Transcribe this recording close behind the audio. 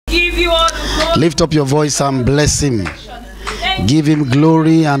Lift up your voice and bless him. Give him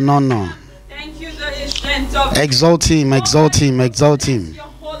glory and honor. Exalt him, exalt him, exalt him.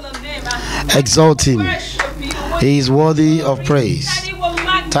 Exalt him. He is worthy of praise.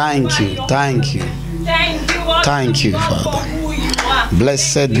 Thank you, thank you. Thank you, Father.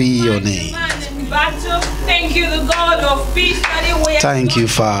 Blessed be your name. Thank you, the God of peace. Thank you,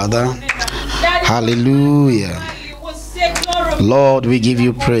 Father. Hallelujah. Lord, we give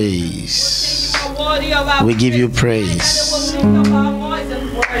you praise. We give you praise.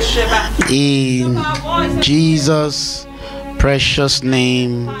 In Jesus' precious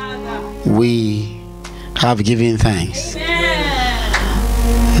name, we have given thanks.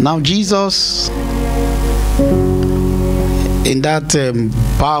 Now, Jesus, in that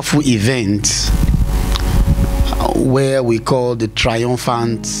powerful event where we call the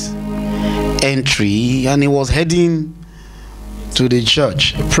triumphant entry, and he was heading to the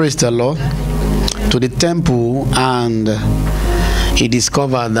church, praise the Lord, to the temple, and he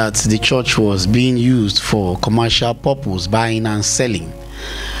discovered that the church was being used for commercial purpose, buying and selling,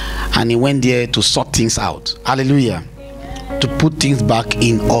 and he went there to sort things out. Hallelujah. To put things back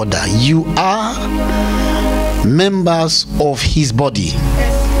in order. You are members of his body.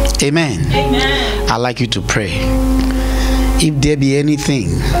 Amen. Amen. I'd like you to pray. If there be anything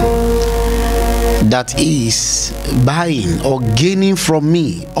that is buying or gaining from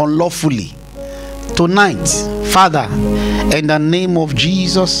me unlawfully tonight, Father, in the name of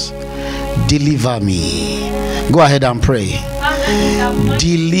Jesus, deliver me. Go ahead and pray.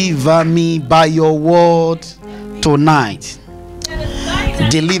 Deliver me by your word tonight.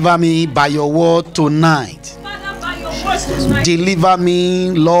 Deliver me by your word tonight. Deliver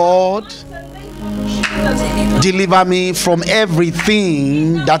me, Lord. Deliver me from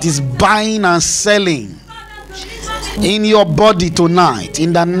everything that is buying and selling in your body tonight,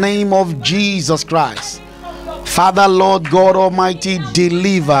 in the name of Jesus Christ. Father, Lord God Almighty,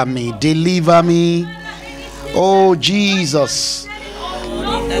 deliver me. Deliver me. Oh Jesus,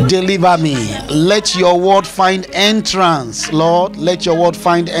 deliver me. Let your word find entrance, Lord. Let your word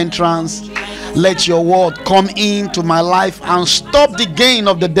find entrance. Let your word come into my life and stop the gain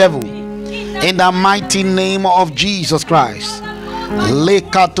of the devil, in the mighty name of Jesus Christ.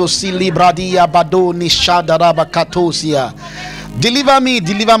 Deliver me,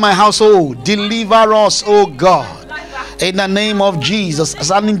 deliver my household, deliver us, oh God, in the name of Jesus. As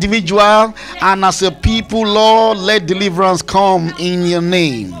an individual and as a people, Lord, let deliverance come in your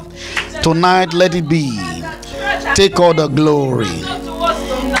name. Tonight, let it be. Take all the glory.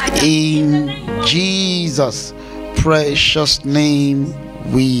 In Jesus' precious name,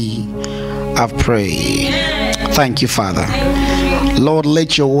 we have prayed. Thank you, Father. Lord,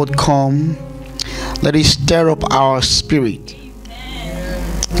 let your word come. Let it stir up our spirit.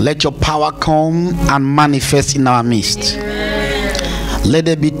 Let your power come and manifest in our midst. Let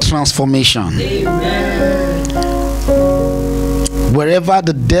there be transformation. Wherever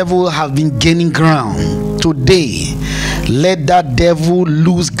the devil has been gaining ground today, let that devil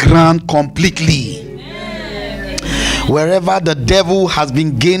lose ground completely. Wherever the devil has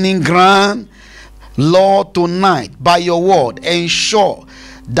been gaining ground, Lord, tonight, by your word, ensure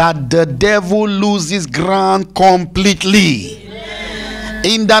that the devil loses ground completely.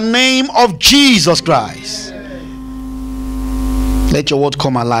 In the name of Jesus Christ, let your word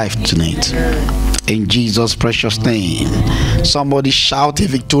come alive tonight. In Jesus' precious name. Somebody shout a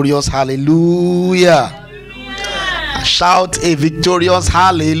victorious hallelujah. Shout a victorious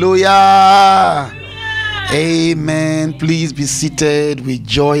hallelujah. Amen. Please be seated with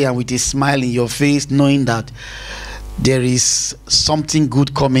joy and with a smile in your face, knowing that there is something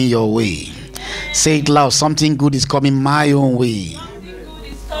good coming your way. Say it loud. Something good is coming my own way.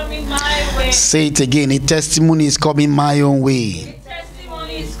 Say it again. A testimony is coming my own way.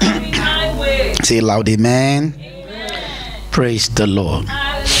 Say it loud. Amen. Praise the Lord.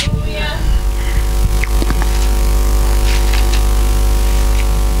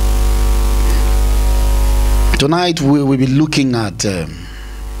 Tonight we will be looking at an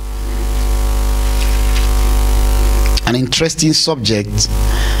interesting subject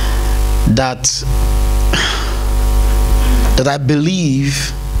that I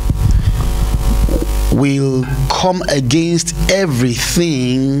believe will come against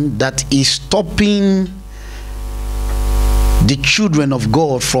everything that is stopping the children of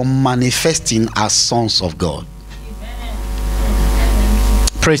God from manifesting as sons of God.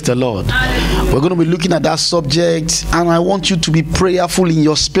 Praise the Lord. We're going to be looking at that subject, and I want you to be prayerful in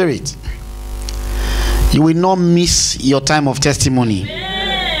your spirit. You will not miss your time of testimony.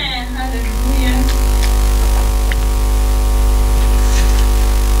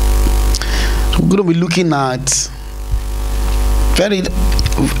 going to be looking at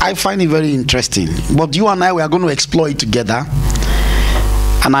I find it very interesting. But you and I, we are going to explore it together.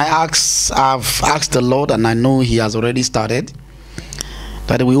 And I've asked the Lord, and I know He has already started,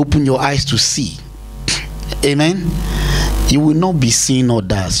 that He will open your eyes to see. Amen. You will not be seeing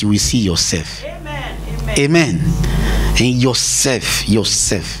others, you will see yourself. Amen. Amen. And yourself.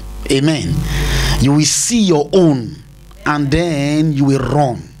 Amen. You will see your own, and then you will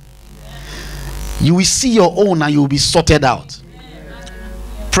run. You will see your own, and you will be sorted out.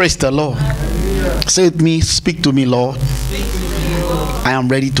 Praise the Lord. Say with me, speak to me, Lord. I am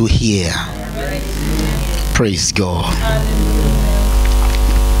ready to hear. Praise God.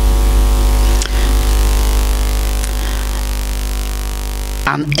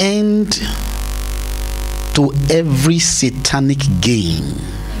 An end to every satanic gain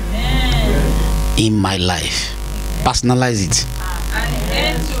in my life. Personalize it. An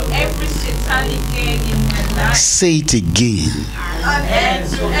end to every satanic gain in my life. Say it again. An end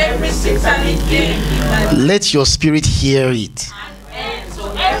to every satanic gain in my life. Let your spirit hear it. An end to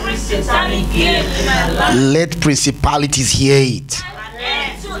every satanic gain in my life. Let principalities hear it. An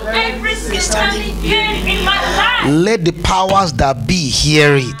end to every satanic gain in my life. Let the powers that be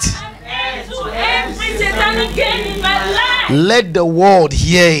hear it. An end to every satanic gain in my life. Let the world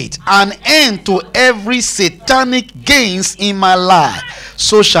hear it. An end to every satanic gains in my life.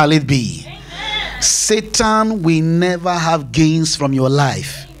 So shall it be. Satan will never have gains from your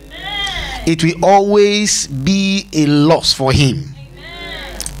life. It will always be a loss for him.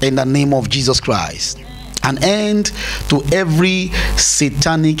 In the name of Jesus Christ. An end to every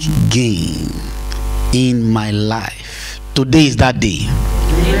satanic gain in my life. Today is that day.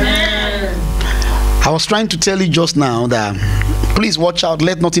 Amen. I was trying to tell you just now that please watch out,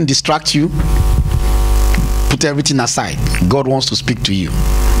 let nothing distract you. Put everything aside. God wants to speak to you.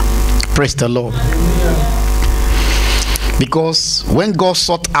 Praise the Lord. Because when God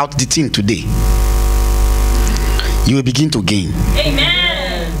sort out the thing today, you will begin to gain. Amen.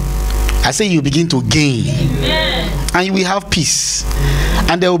 I say you begin to gain. Amen. And you will have peace.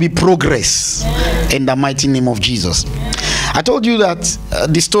 And there will be progress. In the mighty name of Jesus. I told you that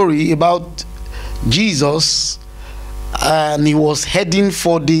the story about Jesus, and he was heading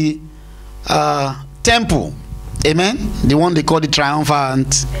for the temple. Amen. The one they call the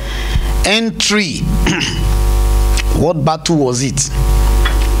triumphant entry. What battle was it?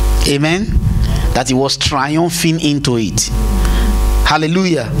 Amen. That he was triumphing into it.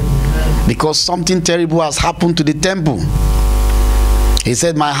 Hallelujah. Because something terrible has happened to the temple. He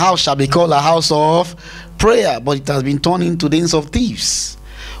said, my house shall be called a house of prayer, but it has been turned into dens of thieves,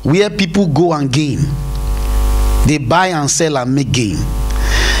 where people go and gain. They buy and sell and make gain.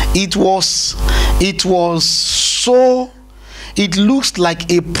 It looks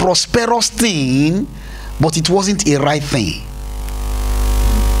like a prosperous thing, but it wasn't a right thing.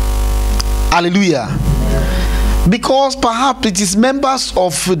 Hallelujah. Because perhaps it is members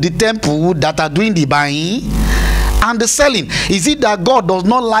of the temple that are doing the buying and the selling. Is it that God does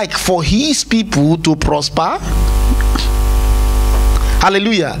not like for his people to prosper?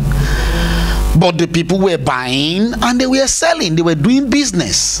 Hallelujah. But the people were buying and they were selling. They were doing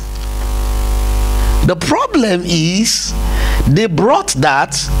business. The problem is they brought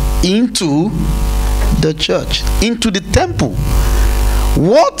that into the church, into the temple.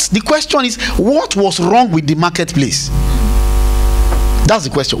 The question is, what was wrong with the marketplace? That's the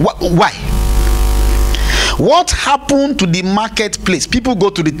question. Why? What happened to the marketplace? People go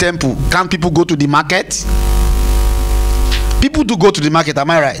to the temple. Can't people go to the market? People do go to the market,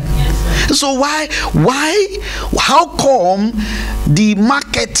 am I right? Yes, sir. So how come the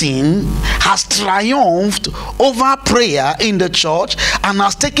marketing has triumphed over prayer in the church and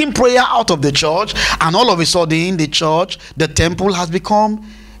has taken prayer out of the church, and all of a sudden the church, the temple, has become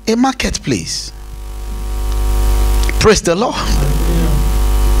a marketplace? Praise the Lord.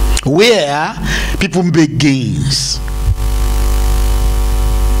 Where people make gains.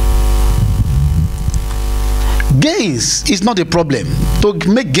 Gains is not a problem. To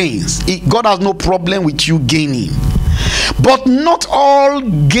make gains, God has no problem with you gaining. But not all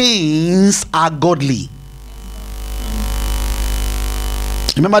gains are godly.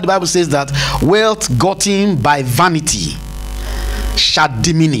 Remember, the Bible says that wealth gotten by vanity shall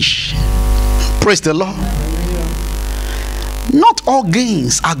diminish. Praise the Lord. Not all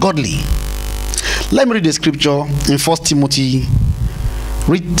gains are godly. Let me read the scripture in 1 Timothy.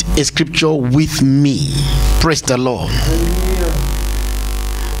 Read a scripture with me. Praise the Lord.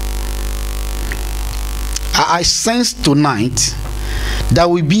 I sense tonight there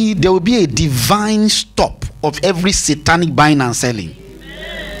will be a divine stop of every satanic buying and selling.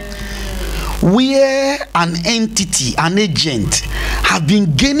 where an entity, an agent, have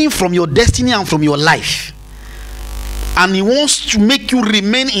been gaining from your destiny and from your life, and he wants to make you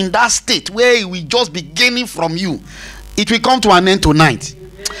remain in that state where he will just be gaining from you, it will come to an end tonight.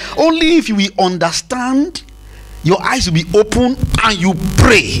 Only if you will understand, your eyes will be open, and you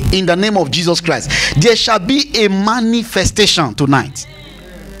pray in the name of Jesus Christ, there shall be a manifestation tonight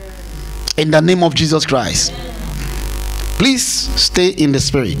in the name of Jesus Christ. Please stay in the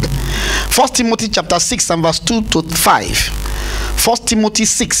spirit. 1 Timothy chapter 6 and verse 2 to 5. 1 Timothy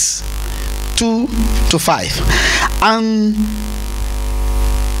 6, 2 to 5. And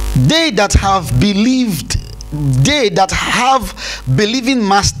they that have believed, they that have believing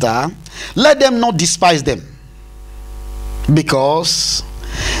master, let them not despise them, because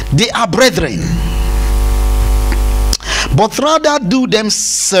they are brethren, but rather do them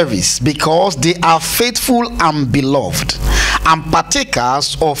service, because they are faithful and beloved, and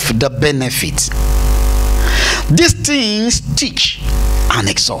partakers of the benefit. These things teach and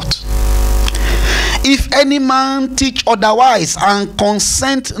exhort. If any man teach otherwise, and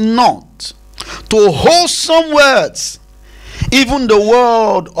consent not to wholesome words, even the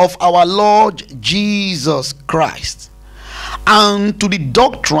word of our Lord Jesus Christ, and to the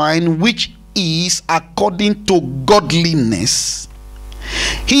doctrine which is according to godliness,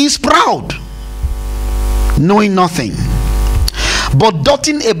 he is proud, knowing nothing, but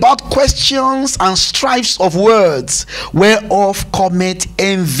doting about questions and strifes of words, whereof cometh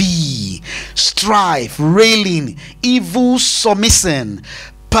envy, strife, railing, evil submission,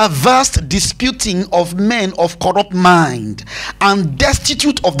 perverse disputing of men of corrupt mind, and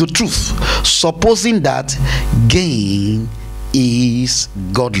destitute of the truth, supposing that gain is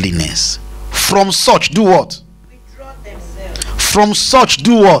godliness. From such do what? Withdraw themselves. From such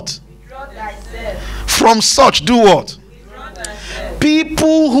do what? Withdraw thyself. From such do what? Withdraw thyself.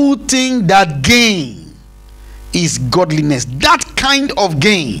 People who think that gain is godliness, that kind of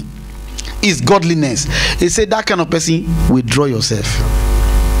gain is godliness, he said that kind of person, withdraw yourself.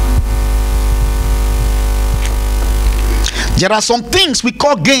 There are some things we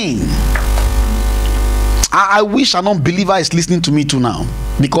call gain. I wish an unbeliever is listening to me too now,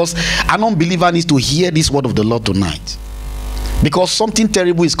 because an unbeliever needs to hear this word of the Lord tonight, because something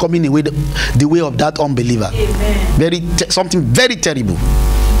terrible is coming away the way of that unbeliever. Amen. Something very terrible.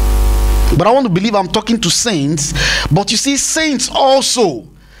 But I want to believe I'm talking to saints. But you see, saints also,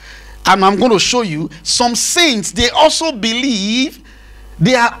 and I'm going to show you some saints, they also believe,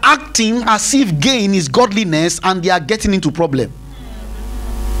 they are acting as if gain is godliness, and they are getting into problem.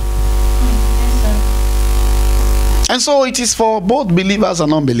 And so it is for both believers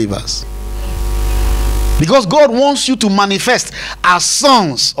and unbelievers, because God wants you to manifest as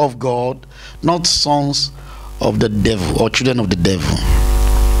sons of God, not sons of the devil or children of the devil.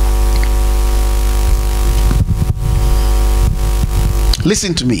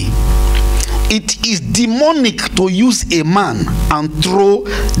 Listen to me. It is demonic to use a man and throw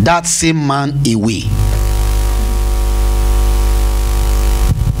that same man away.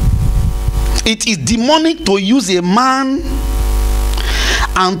 It is demonic to use a man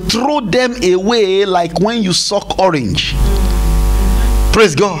and throw them away, like when you suck orange.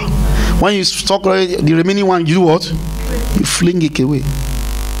 Praise God. When you suck orange, the remaining one, you do what? You fling it away.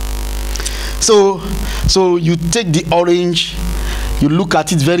 So you take the orange, you look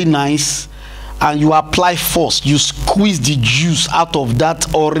at it very nice, and you apply force. You squeeze the juice out of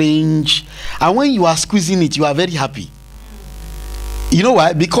that orange, and when you are squeezing it, you are very happy. You know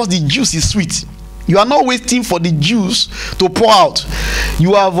why? Because the juice is sweet. You are not waiting for the juice to pour out.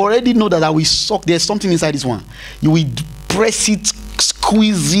 You have already know that I will suck. There's something inside this one. You will press it,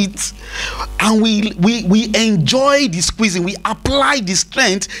 squeeze it, and we enjoy the squeezing. We apply the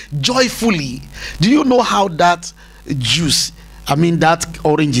strength joyfully. Do you know how that juice, that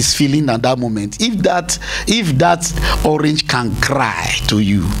orange is feeling at that moment? If that orange can cry to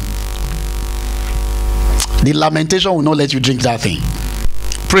you, the lamentation will not let you drink that thing.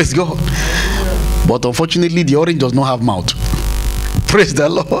 Praise God. But unfortunately, the orange does not have mouth. Praise the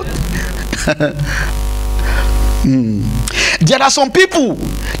Lord. There are some people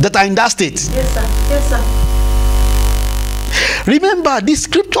that are in that state. Yes, sir. Yes, sir. Remember, the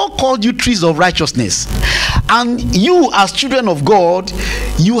scripture called you trees of righteousness, and you, as children of God,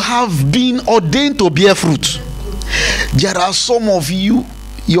 you have been ordained to bear fruit. There are some of you,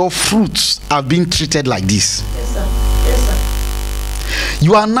 your fruits have been treated like this. Yes, sir. Yes, sir.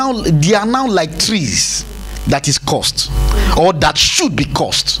 They are now like trees that is cursed, or that should be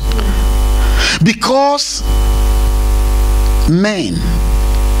cursed, because men,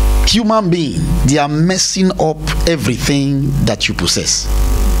 human being, they are messing up everything that you possess.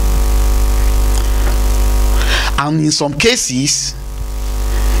 And in some cases,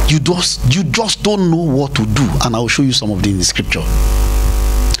 you just don't know what to do. And I will show you some of them in the scripture.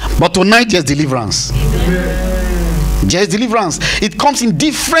 But tonight, there's deliverance. There's deliverance. It comes in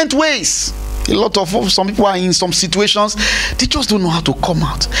different ways. A lot of some people are in some situations, they just don't know how to come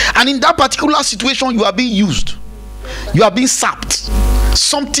out. And in that particular situation, you are being used. You are being sapped.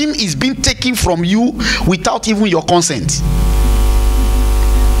 Something is being taken from you without even your consent.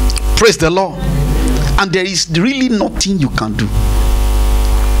 Praise the Lord. And there is really nothing you can do.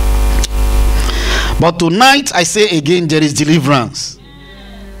 But tonight, I say again, there is deliverance.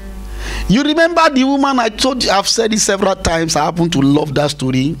 You remember the woman I told you, I've said it several times. I happen to love that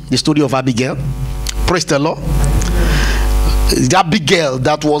story, the story of Abigail. Praise the Lord. The Abigail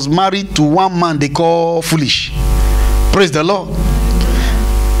that was married to one man they call foolish. Praise the Lord.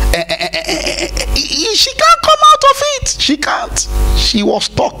 She can't come out of it. She can't. She was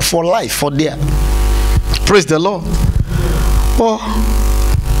stuck for life for there. Praise the Lord. Well,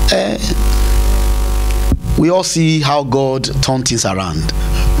 we all see how God turned things around.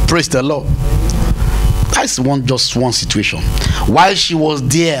 Praise the Lord. That's just one situation. While she was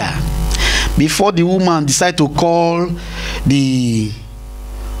there, before the woman decided to call the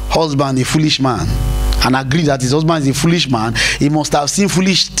husband a foolish man and agree that his husband is a foolish man, he must have seen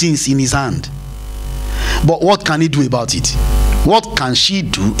foolish things in his hand. But what can he do about it? What can she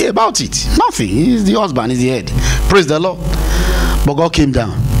do about it? Nothing. He's the husband, he's the head. Praise the Lord. But God came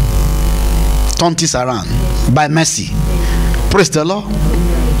down, turned this around by mercy. Praise the Lord.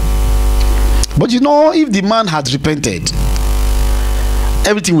 But you know, if the man had repented,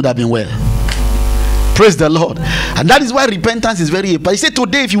 everything would have been well. Praise the Lord. And that is why repentance is very important. He said,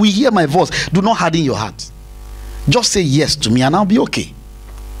 today, if you will hear my voice, do not harden your heart. Just say yes to me and I'll be okay.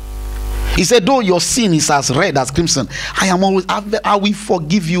 He said, though your sin is as red as crimson, I will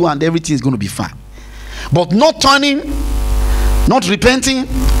forgive you and everything is going to be fine. But not turning, not repenting,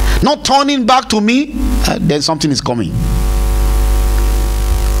 not turning back to me, then something is coming.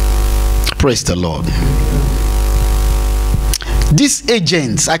 Praise the Lord. These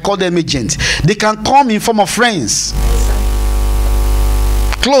agents, I call them agents, they can come in form of friends,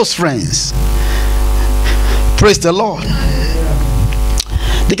 close friends. Praise the Lord.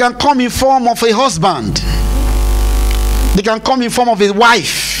 They can come in form of a husband. They can come in form of a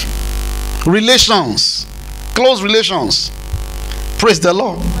wife. Relations, close relations. Praise the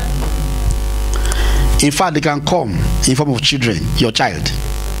Lord. In fact, they can come in form of children, your child.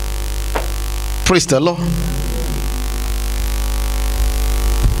 Praise the Lord.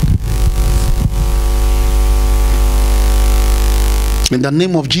 In the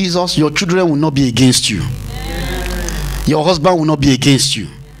name of Jesus, your children will not be against you. Your husband will not be against you.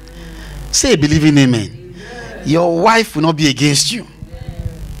 Say a believing amen. Your wife will not be against you.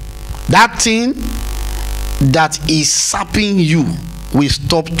 That thing that is sapping you will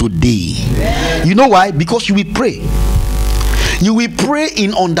stop today. You know why? Because you will pray. You will pray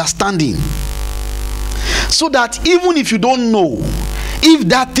in understanding. So that even if you don't know, if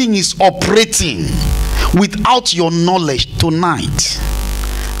that thing is operating without your knowledge, tonight,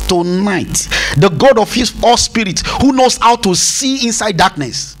 the God of all spirits who knows how to see inside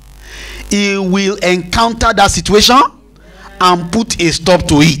darkness, he will encounter that situation and put a stop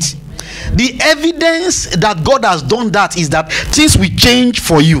to it. The evidence that God has done that is that things will change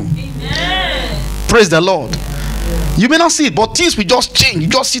for you. Amen. Praise the Lord. You may not see it, but things will just change. You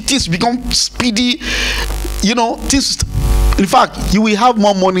just see things become speedy. You know, things. In fact, you will have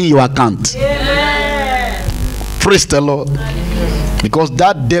more money in your account. Amen. Praise the Lord. Because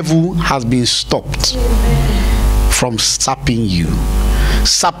that devil has been stopped from sapping you,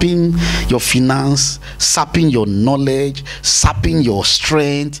 sapping your finance, sapping your knowledge, sapping your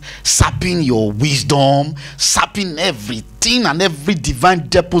strength, sapping your wisdom, sapping everything and every divine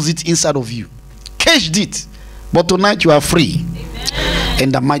deposit inside of you. Caged it. But tonight you are free. Amen.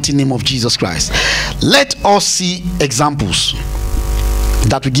 In the mighty name of Jesus Christ. Let us see examples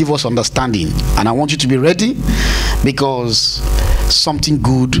that will give us understanding. And I want you to be ready, because something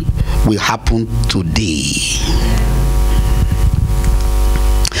good will happen today.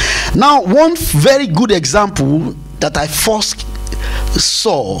 Now, one very good example that I first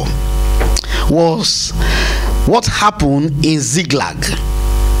saw was what happened in Ziklag.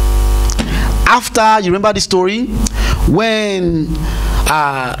 After, you remember the story when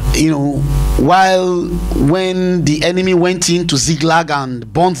when the enemy went into Ziklag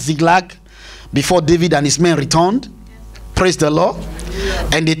and burnt Ziklag before David and his men returned. Praise the Lord.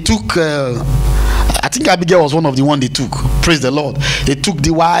 And they took I think Abigail was one of the ones they took. Praise the Lord. They took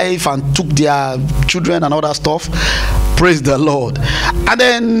the wife and took their children and all that stuff. Praise the Lord. And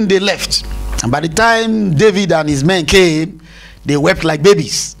then they left. And by the time David and his men came, they wept like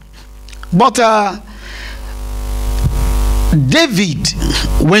babies. But David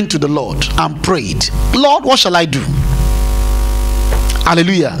went to the Lord and prayed, Lord, what shall I do?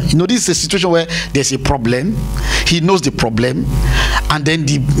 Hallelujah. You know, this is a situation where there's a problem. He knows the problem. And then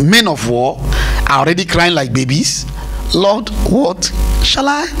the men of war are already crying like babies. Lord, what shall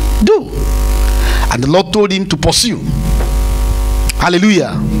I do? And the Lord told him to pursue.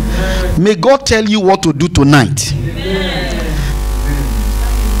 Hallelujah. Amen. May God tell you what to do tonight. Amen.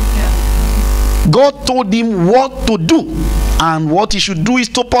 God told him what to do, and what he should do is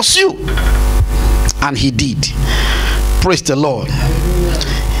to pursue, and he did. Praise the Lord.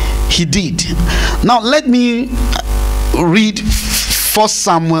 He did. Now let me read 1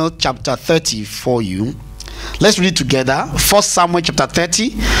 Samuel chapter 30 for you. Let's read it together. 1 Samuel chapter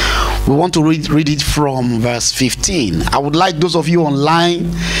 30. We want to read it from verse 15. I would like those of you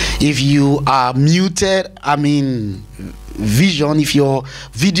online, if you are muted, vision, if your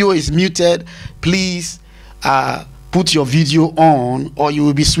video is muted, please put your video on, or you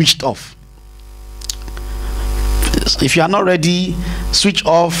will be switched off. If you are not ready, switch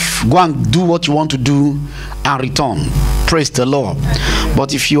off, go and do what you want to do and return. Praise the Lord.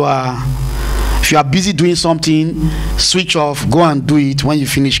 But if you are busy doing something, switch off, go and do it. When you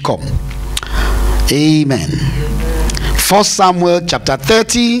finish, come. Amen. 1 Samuel chapter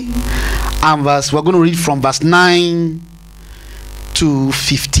 30 and we're going to read from verse 9 to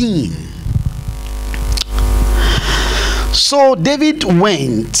 15. So David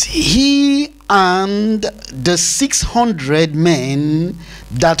went, he and the 600 men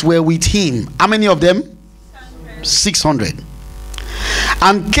that were with him. How many of them? 600.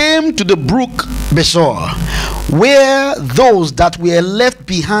 And came to the brook Besor, where those that were left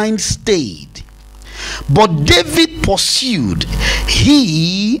behind stayed. But David pursued,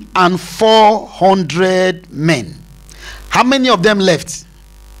 he and 400 men. How many of them left?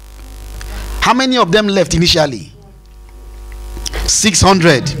 How many of them left initially?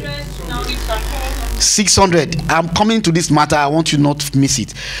 600. 600. I'm coming to this matter. I want you not to miss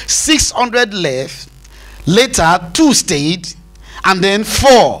it. 600 left. Later, 2 stayed. And then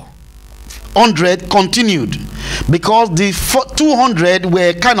 400 continued, because the 200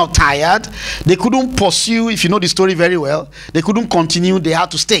 were kind of tired. They couldn't pursue. If you know the story very well, they couldn't continue. They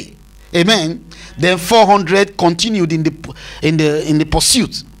had to stay. Amen. Then 400 continued in the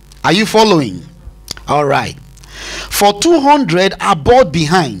pursuit. Are you following? All right. For 200 abode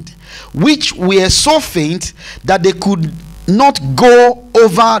behind, which were so faint that they could not go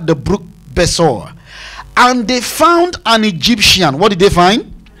over the brook Besor. And they found an Egyptian. What did they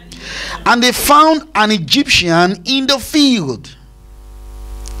find? And they found an Egyptian in the field,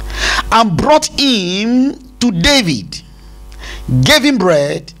 and brought him to David, gave him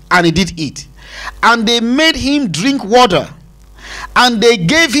bread, and he did eat. And they made him drink water, and they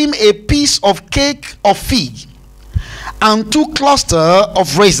gave him a piece of cake of fig, and 2 clusters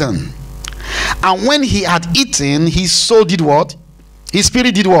of raisin. And when he had eaten, his soul did what? His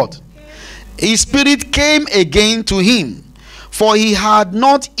spirit did what? His spirit came again to him, for he had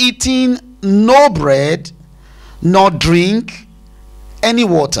not eaten no bread, nor drink any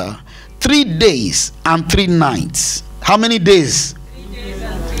water 3 days and 3 nights. How many days? 3 days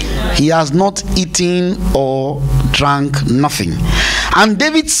and 3 nights. He has not eaten or drank nothing. And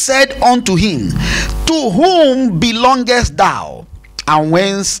David said unto him, to whom belongest thou, and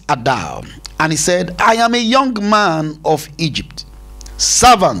whence art thou? And he said, I am a young man of Egypt,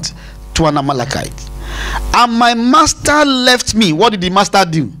 servant to an Amalekite. And my master left me. What did the master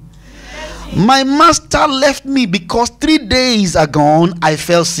do? My master left me because 3 days agone I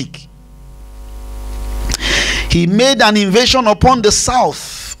fell sick. He made an invasion upon the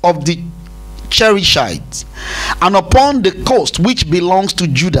south of the Cherethites, and upon the coast which belongs to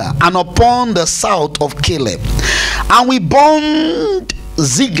Judah, and upon the south of Caleb. And we burned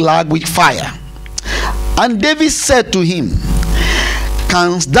Ziklag with fire. And David said to him,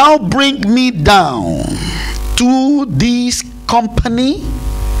 canst thou bring me down to this company?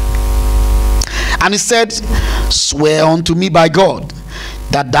 And he said, swear unto me by God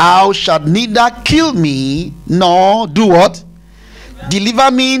that thou shalt neither kill me nor do what? Deliver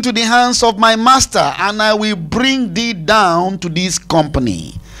me into the hands of my master, and I will bring thee down to this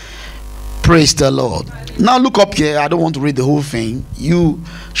company. Praise the Lord. Now look up here. I don't want to read the whole thing. You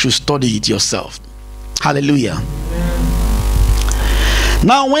should study it yourself. Hallelujah.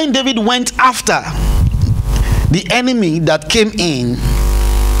 Now when David went after the enemy that came in,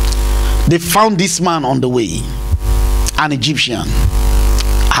 they found this man on the way, an Egyptian.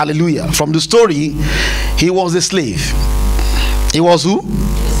 Hallelujah. From the story, he was a slave. He was who?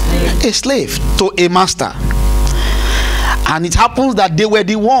 A slave to a master. And it happens that they were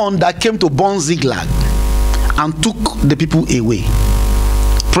the one that came to burn Ziklag and took the people away.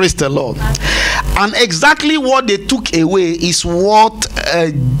 Praise the Lord. And exactly what they took away is what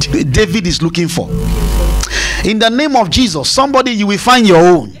David is looking for. In the name of Jesus, somebody, you will find your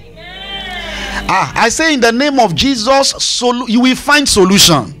own. I say in the name of Jesus, you will find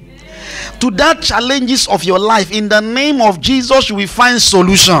solution to that challenges of your life. In the name of Jesus, you will find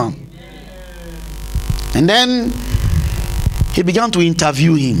solution. And then he began to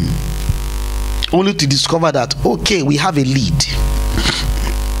interview him, only to discover that, okay, we have a lead.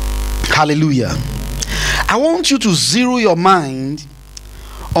 Hallelujah. I want you to zero your mind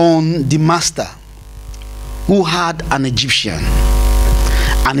on the master who had an Egyptian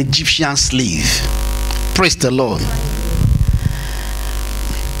slave. Praise the Lord.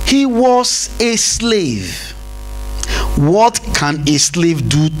 He was a slave. What can a slave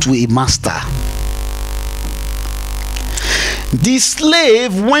do to a master? The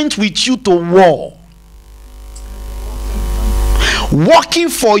slave went with you to war, working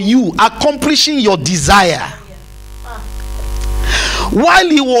for you, accomplishing your desire. While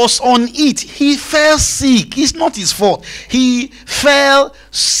he was on it, he fell sick. It's not his fault. He fell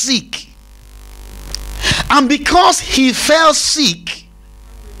sick. And because he fell sick,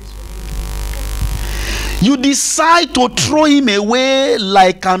 you decide to throw him away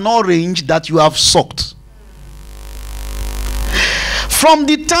like an orange that you have sucked. From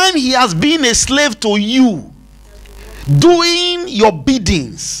the time he has been a slave to you, doing your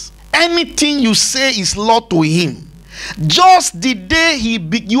biddings, anything you say is law to him. Just the day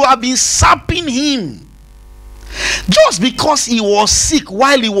you have been sapping him, just because he was sick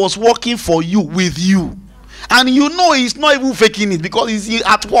while he was working for you, with you, and you know he's not even faking it because he's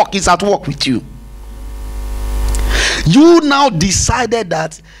at work with you. You now decided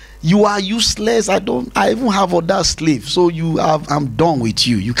that you are useless. I even have other slaves, so I'm done with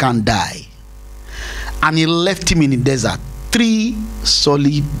you. You can die. And he left him in the desert 3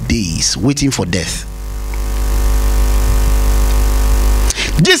 solid days waiting for death.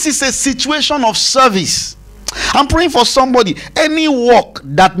 This is a situation of service. I'm praying for somebody. Any work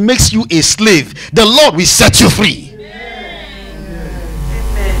that makes you a slave, the Lord will set you free. Amen.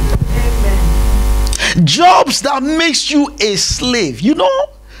 Amen. Jobs that makes you a slave. You know,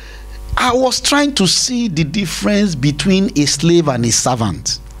 I was trying to see the difference between a slave and a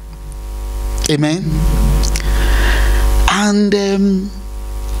servant. Amen. And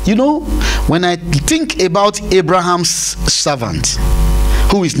you know, when I think about Abraham's servant,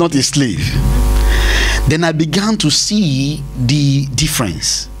 who is not a slave, then I began to see the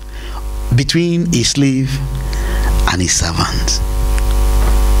difference between a slave and a servant.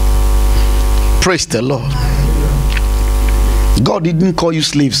 Praise the Lord. God didn't call you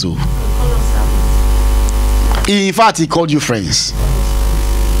slaves, so in fact he called you friends.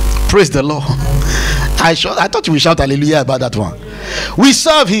 Praise the Lord. I thought you would shout hallelujah about that one. We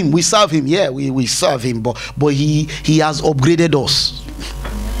serve him. Yeah, we serve him, but he has upgraded us.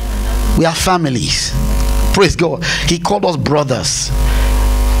 We are families. Praise God. He called us brothers.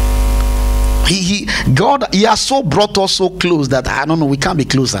 He has so brought us so close that I don't know, we can't be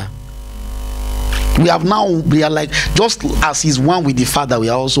closer. We are like, just as he's one with the Father, we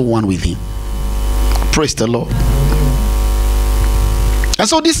are also one with him. Praise the Lord. And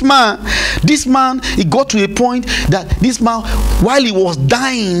so this man, he got to a point that this man, while he was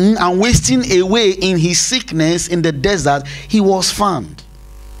dying and wasting away in his sickness in the desert, he was found.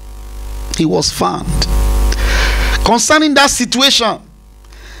 He was found. Concerning that situation,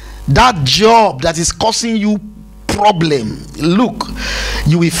 that job that is causing you problem, look,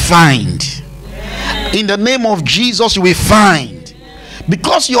 you will find. In the name of Jesus, you will find.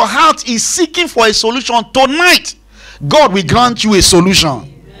 Because your heart is seeking for a solution tonight, God will grant you a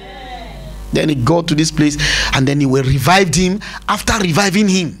solution. Then he got to this place, and then he will revive him. After reviving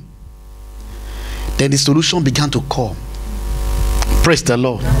him, then the solution began to come. Praise the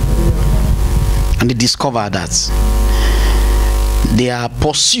Lord. And they discovered that their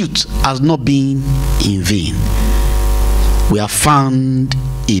pursuit has not been in vain. We have found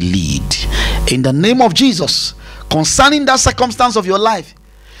a lead. In the name of Jesus, concerning that circumstance of your life,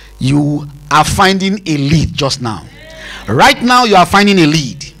 you are finding a lead just now. Right now, you are finding a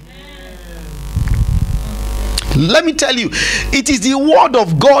lead. Let me tell you, it is the word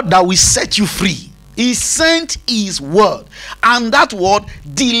of God that will set you free. He sent his word, and that word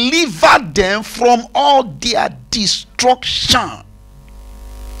delivered them from all their destruction.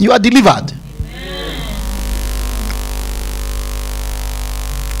 You are delivered.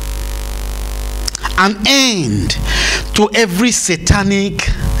 An end to every satanic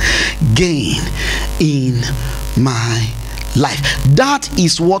gain in my life. That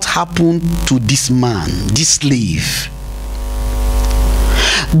is what happened to this man, this slave.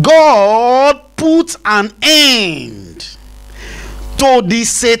 God put an end to the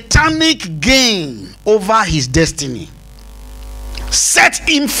satanic gain over his destiny, set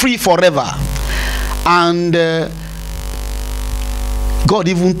him free forever, and God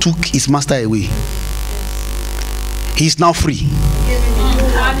even took his master away. He's now free.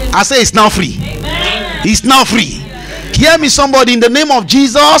 I say he's now free. He's now free. Hear me, somebody. In the name of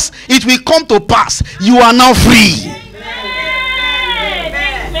Jesus, it will come to pass. You are now free.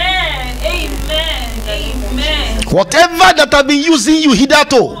 Whatever that have been using you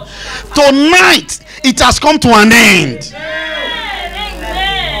hitherto, tonight it has come to an end.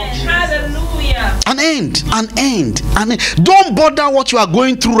 An end, an end, an end. Don't bother what you are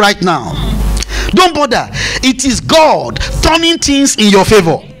going through right now. Don't bother. It is God turning things in your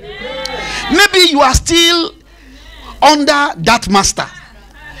favor. Maybe you are still under that master.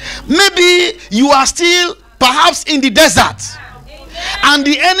 Maybe you are still perhaps in the desert, and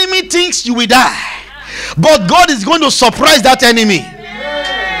the enemy thinks you will die. But God is going to surprise that enemy.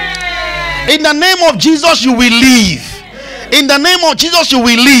 In the name of Jesus, you will live. In the name of Jesus, you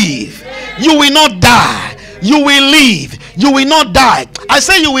will live. You will not die. You will live. You will not die. I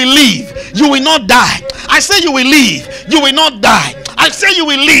say you will live. You will not die. I say you will live. You will not die. I say you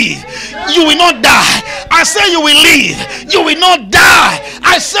will live. You will not die. I say you will live. You will not die.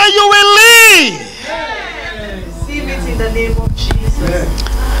 I say you will live. Receive it in the name of Jesus.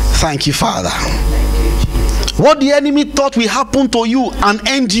 Thank you, Father. What the enemy thought will happen to you and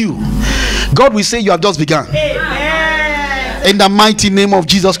end you, God will say you have just begun. Amen. In the mighty name of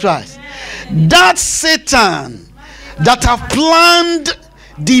Jesus Christ. That Satan that have planned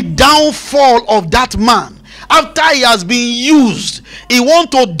the downfall of that man, after he has been used, he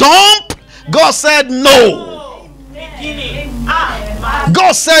want to dump. God said no.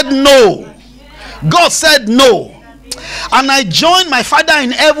 God said no. God said no. And I join my Father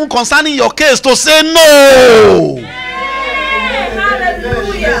in heaven concerning your case to say no.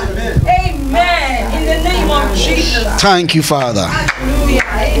 Hallelujah. Amen. In the name of Jesus. Thank you, Father. Hallelujah.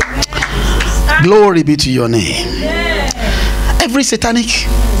 Amen. Glory be to your name. Amen. Every satanic,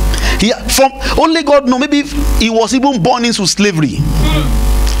 from only God know, maybe he was even born into slavery.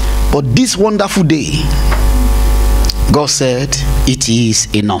 But this wonderful day, God said, it is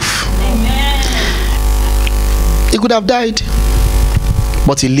enough. Amen. He could have died,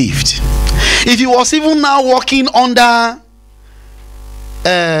 but he lived. If he was even now walking under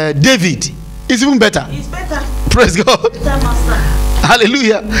David, it's even better. It's better. Praise God. Better, Master.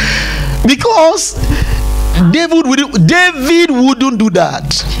 Hallelujah. Because David wouldn't do that.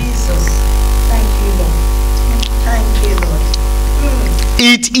 Jesus. Thank you, Lord. Thank you, Lord.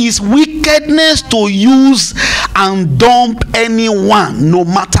 It is wickedness to use and dump anyone, no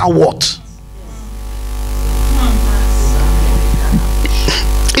matter what.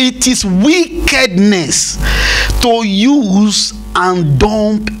 It is wickedness to use and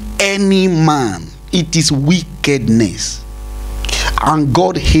dump any man. It is wickedness. And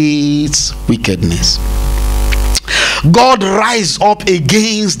God hates wickedness. God rise up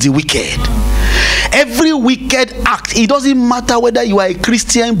against the wicked. Every wicked act, it doesn't matter whether you are a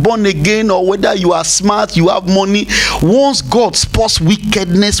Christian born again or whether you are smart, you have money. Once God spots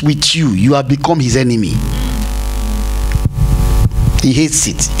wickedness with you, you have become his enemy. He hates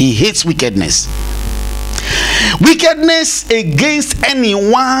it. He hates wickedness. Wickedness against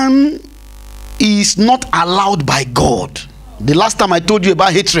anyone is not allowed by God. The last time I told you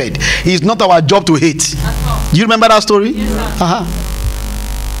about hatred, it's not our job to hate. Do you remember that story?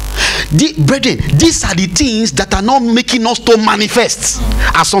 Yes, brethren, these are the things that are not making us to manifest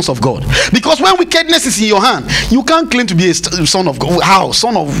as sons of God. Because when wickedness is in your hand, you can't claim to be a son of God. How?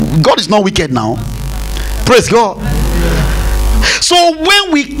 Son of God is not wicked now. Praise God. So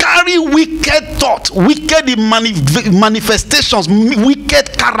when we carry wicked thought, wicked manifestations,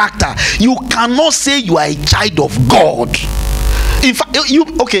 wicked character, you cannot say you are a child of God. In fact,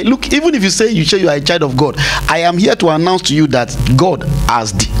 look, even if you say you are a child of God, I am here to announce to you that God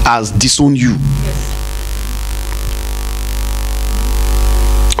has disowned you.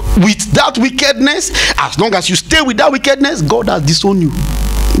 With that wickedness, as long as you stay with that wickedness, God has disowned you.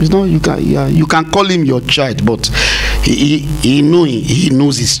 It's not, you can call him your child, but he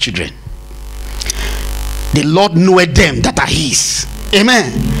knows his children. The Lord knoweth them that are his.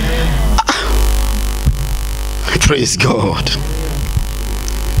 Amen. Praise God.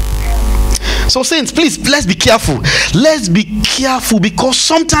 So saints, please, let's be careful. Let's be careful, because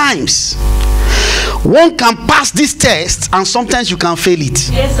sometimes One can pass this test and sometimes you can fail it.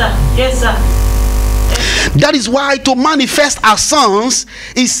 Yes, sir. Yes, sir. That is why to manifest as sons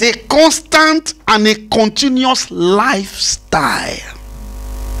is a constant and a continuous lifestyle.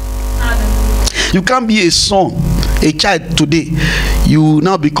 You can't be a son, a child today, you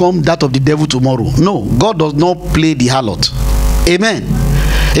now become that of the devil tomorrow. No, God does not play the harlot. Amen.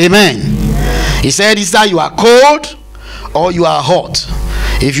 Amen. He said it's that you are cold or you are hot.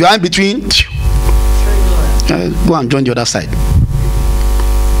 If you are in between, go and join the other side.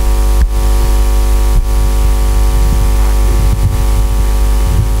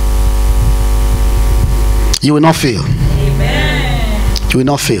 You will not fail. Amen. You will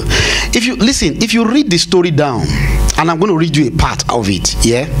not fail. If you listen, if you read the story down, and I'm going to read you a part of it,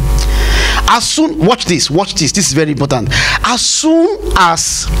 yeah. As soon, watch this. This is very important. As soon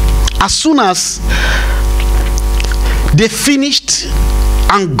as they finished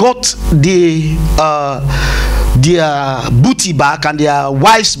and got their booty back and their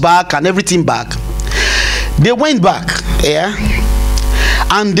wives back and everything back, they went back, yeah,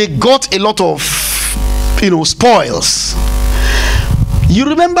 and they got a lot of spoils. You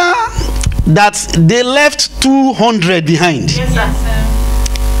remember that they left 200 behind. Yes, sir.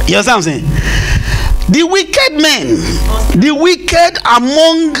 You understand what I'm saying? The wicked men, the wicked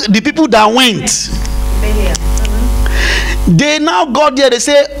among the people that went, they now got there. They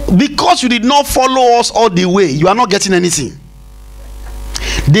say, because you did not follow us all the way, you are not getting anything.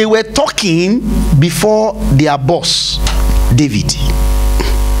 They were talking before their boss, David.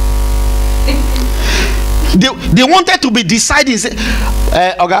 They wanted to be deciding, say,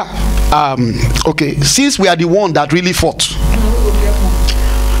 okay, since we are the one that really fought,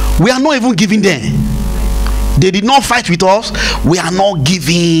 we are not even giving them. They did not fight with us, we are not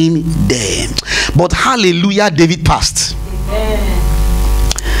giving them. But hallelujah, David passed.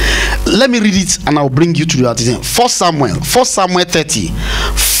 Let me read it and I'll bring you to the artisan. 1 Samuel 30.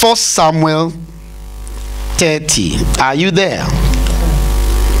 1 Samuel 30. Are you there?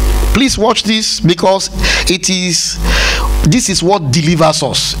 Please watch this, because this is what delivers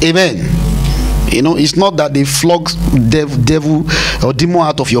us. Amen. It's not that they flog devil or demon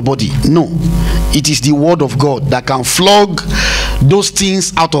out of your body. No, it is the word of God that can flog those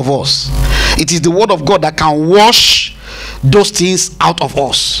things out of us. It is the word of God that can wash those things out of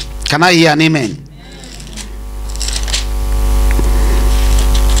us. Can I hear an amen?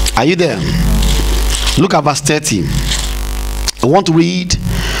 Are you there? Look at verse 30. I want to read.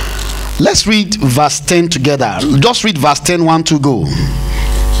 Let's read verse 10 together. Just read verse 10, 1, 2, go.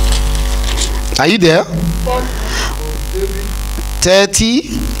 Are you there? 30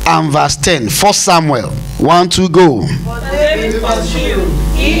 and verse 10. 1 Samuel 1, 2, go. For David pursued,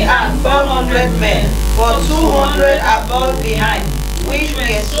 he and 400 men, for 200 above behind, which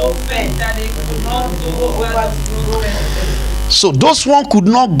were so faint that they could not go over the wilderness. So those one could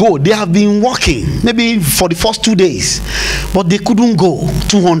not go. They have been walking maybe for the first 2 days, but they couldn't go.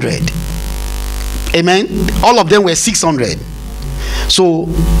 200. Amen. All of them were 600. So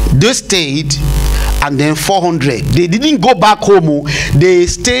they stayed, and then 400. They didn't go back home. They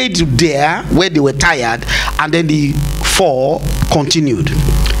stayed there where they were tired, and then the 4 continued.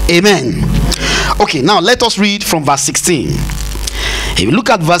 Amen. Okay, now let us read from verse 16. If you look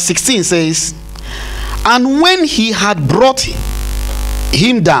at verse 16, it says, and when he had brought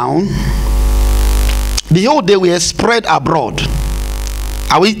him down, behold, they were spread abroad.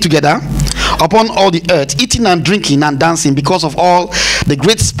 Are we together? Upon all the earth, eating and drinking and dancing, because of all the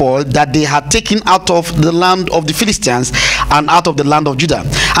great spoil that they had taken out of the land of the Philistines and out of the land of Judah.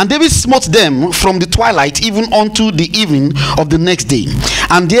 And David smote them from the twilight even unto the evening of the next day.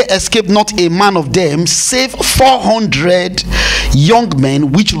 And there escaped not a man of them, save 400 young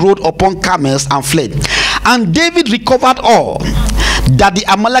men, which rode upon camels and fled. And David recovered all that the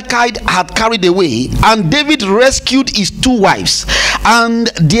Amalekite had carried away, and David rescued his 2 wives, and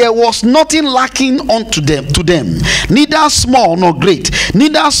there was nothing lacking unto them, neither small nor great,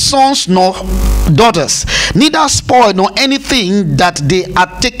 neither sons nor daughters, neither spoil nor anything that they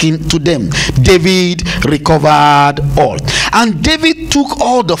had taken to them. David recovered all. And David took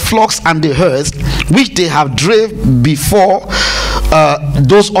all the flocks and the herds which they have drave before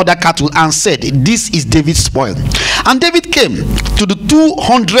those other cattle, and said, this is David's spoil. And David came to the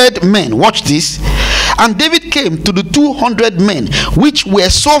 200 men. Watch this. And David came to the 200 men which were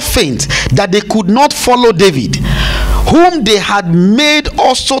so faint that they could not follow David, whom they had made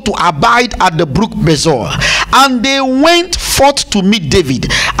also to abide at the brook Bezor. And they went forth to meet David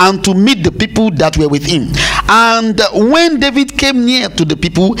and to meet the people that were with him. And when David came near to the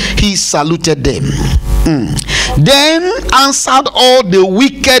people, he saluted them. Then answered all the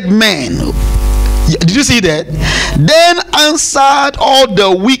wicked men Did you see that? Then answered all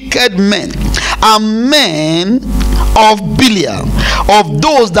the wicked men and men of Belial, of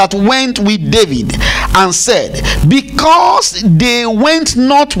those that went with David, and said, because they went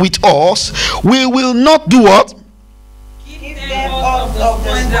not with us, we will not do what? Give them all of the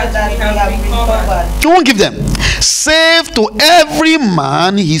spoil that we have recovered. You won't give them. Save to every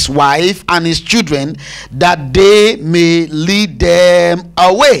man his wife and his children, that they may lead them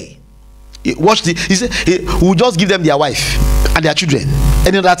away. Watch this. He said, we'll just give them their wife and their children.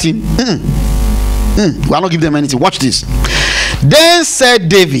 Any other thing? We are not give them anything. Watch this. Then said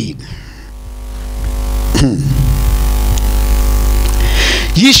David,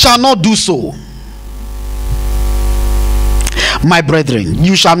 ye shall not do so, my brethren.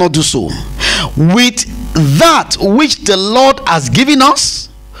 You shall not do so with that which the Lord has given us,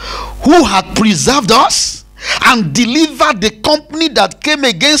 who hath preserved us and delivered the company that came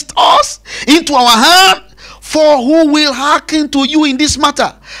against us into our hand. For who will hearken to you in this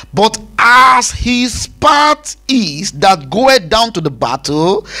matter? But as his part is that goeth down to the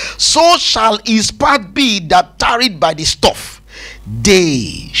battle, so shall his part be that tarried by the stuff.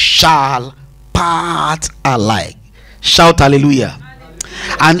 They shall part alike. Shout hallelujah.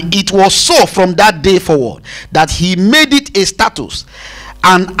 And it was so from that day forward, that he made it a status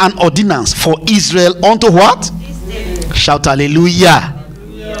and an ordinance for Israel unto what? Shout hallelujah.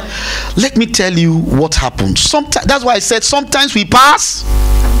 Let me tell you what happened. Sometimes, that's why I said sometimes we pass,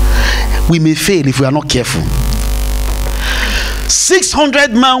 we may fail if we are not careful.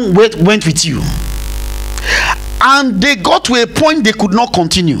 600 men went with you, and they got to a point they could not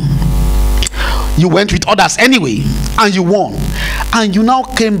continue. You went with others anyway, and you won, and you now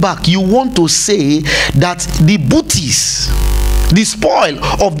came back. You want to say that the booties, the spoil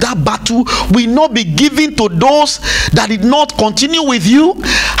of that battle, will not be given to those that did not continue with you.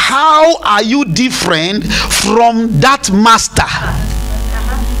 How are you different from that master?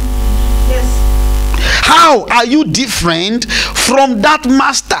 Yes. How are you different from that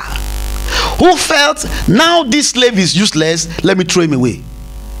master who felt, now this slave is useless, let me throw him away?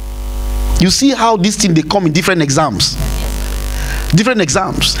 You see how this thing, they come in different exams, different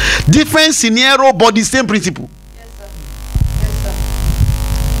scenario, but the same principle.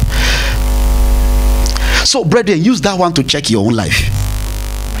 So, brethren, use that one to check your own life.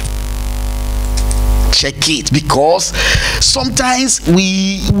 Check it, because sometimes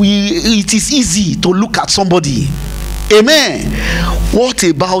it is easy to look at somebody. Amen. What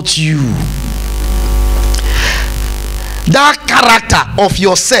about you? That character of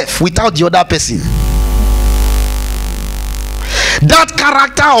yourself without the other person. That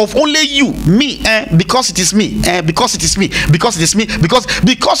character of only you, me, because it is me, because it is me, because it is me, because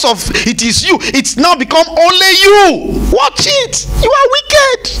of it is you, it's now become only you. Watch it. You are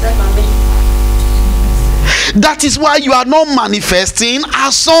wicked. That is why you are not manifesting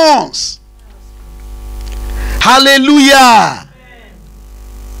as sons. Hallelujah.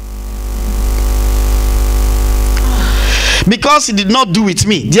 Because he did not do with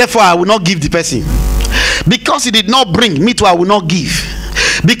me, therefore I will not give the person. Because he did not bring me to, I will not give.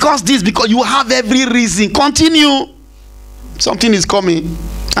 Because you have every reason. Continue. Something is coming,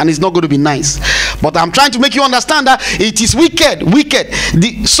 and it's not going to be nice. But I'm trying to make you understand that it is wicked.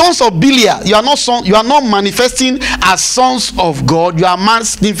 The sons of Belial, you are not manifesting as sons of God. You are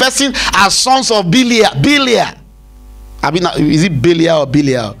manifesting as sons of Belial. I mean, is it Belial or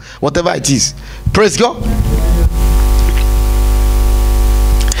Belial? Whatever it is. Praise God.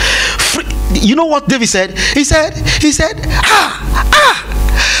 You know what David said? He said,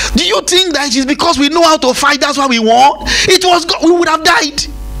 do you think that it is because we know how to fight, that's why we won? It was God, we would have died.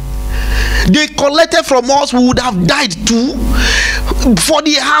 They collected from us, we would have died too. For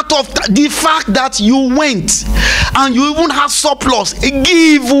the heart of the fact that you went and you even have surplus,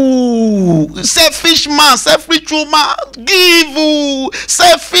 give. Selfish man, selfish woman, give.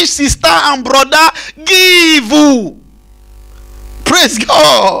 Selfish sister and brother, give. Praise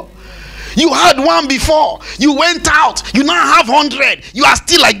God. You had one before, you went out, you now have 100, you are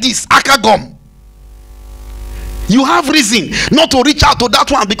still like this, akagom. You have reason not to reach out to that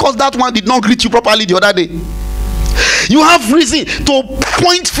one because that one did not greet you properly the other day. You have reason to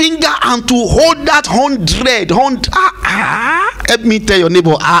point finger and to hold that 100. Help me tell your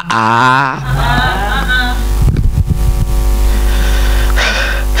neighbor,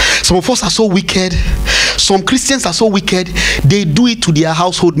 Some of us are so wicked. Some Christians are so wicked, they do it to their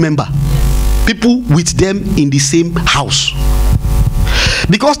household member. People with them in the same house.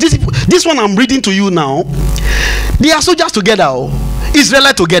 Because this one I'm reading to you now, they are soldiers together,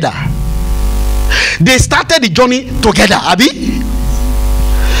 Israelites together. They started the journey together, Abi.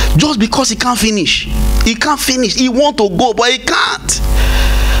 Just because he can't finish. He can't finish. He want to go, but he can't.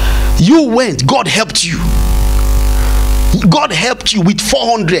 You went. God helped you. God helped you with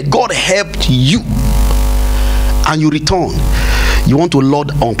 400. God helped you. And you return. You want to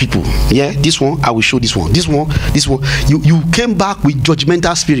lord on people. Yeah, this one, I will show this one. This one. You came back with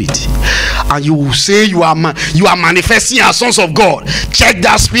judgmental spirit. And you will say you are manifesting as sons of God. Check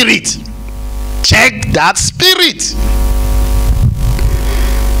that spirit. Check that spirit.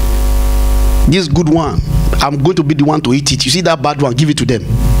 This good one, I'm going to be the one to eat it. You see that bad one, give it to them.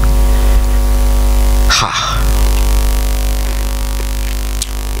 Ha.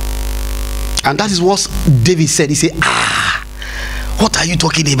 And that is what David said. He said, what are you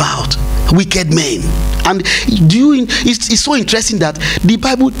talking about? Wicked men. And it's so interesting that the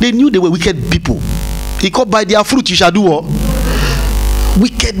Bible, they knew they were wicked people. He called by their fruit you shall do what?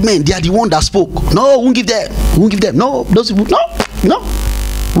 Wicked men. They are the one that spoke. No, won't give them. Won't give them. No, those people. No,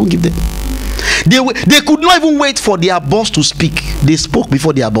 won't give them. They could not even wait for their boss to speak. They spoke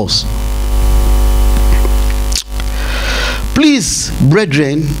before their boss. Please,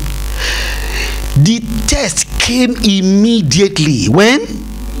 brethren, the test came immediately. When?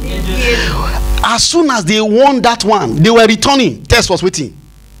 As soon as they won that one, they were returning. Test was waiting.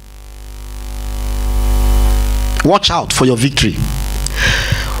 Watch out for your victory.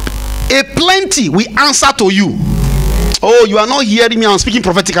 A plenty will answer to you. Oh, you are not hearing me. I'm speaking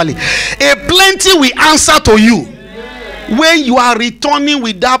prophetically. A plenty will answer to you. When you are returning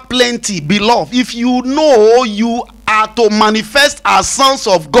with that plenty, beloved, if you know you are to manifest as sons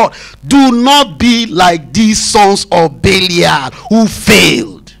of God, do not be like these sons of Belial who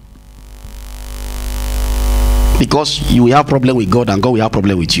failed. Because you will have problem with God and God will have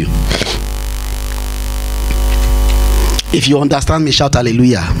problem with you. If you understand me, shout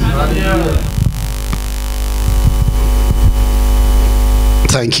hallelujah. Hallelujah.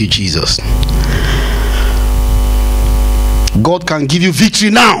 Thank you, Jesus. God can give you victory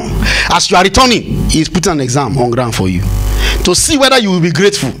now. As you are returning, He is putting an exam on ground for you to see whether you will be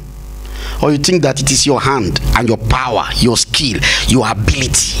grateful or you think that it is your hand and your power, your skill, your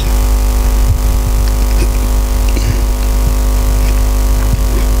ability.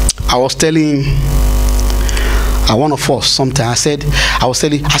 I was telling one of us sometime, I said,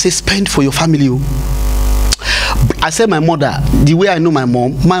 spend for your family. I said my mother, the way I know my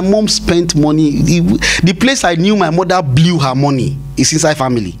mom spent money. The place I knew my mother blew her money is inside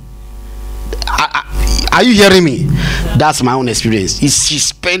family. Are you hearing me? That's my own experience. She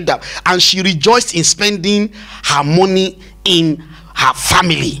spent that and she rejoiced in spending her money in her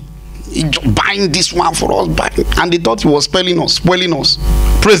family. Buying this one for us, and they thought he was spoiling us.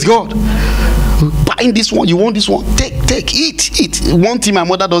 Praise God. Buying this one, you want this one? Take, eat. One thing my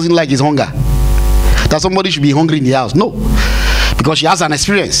mother doesn't like is hunger. That somebody should be hungry in the house. No, because she has an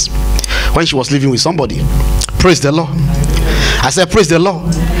experience when she was living with somebody. Praise the Lord. I said, praise the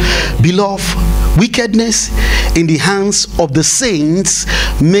Lord. Beloved, wickedness in the hands of the saints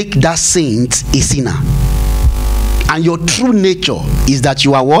make that saint a sinner. And your true nature is that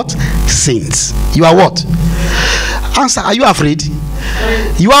you are what? Saints. You are what? Answer, are you afraid?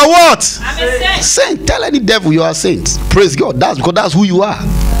 You are what? I'm a saint. Saint. Tell any devil you are a saint. Praise God. That's because that's who you are.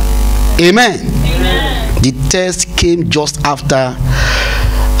 Amen. Amen. The test came just after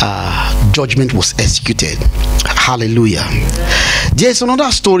judgment was executed. Hallelujah. There's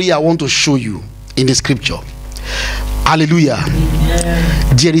another story I want to show you in the scripture. Hallelujah.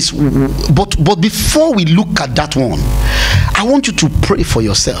 Amen. There is, but before we look at that one, I want you to pray for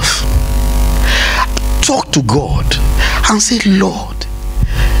yourself. Talk to God and say, Lord,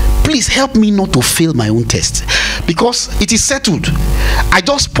 please help me not to fail my own test, because it is settled. I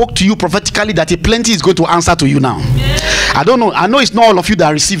just spoke to you prophetically that a plenty is going to answer to you now. I don't know. I know it's not all of you that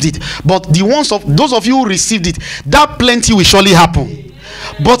received it, but those of you who received it, that plenty will surely happen.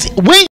 But when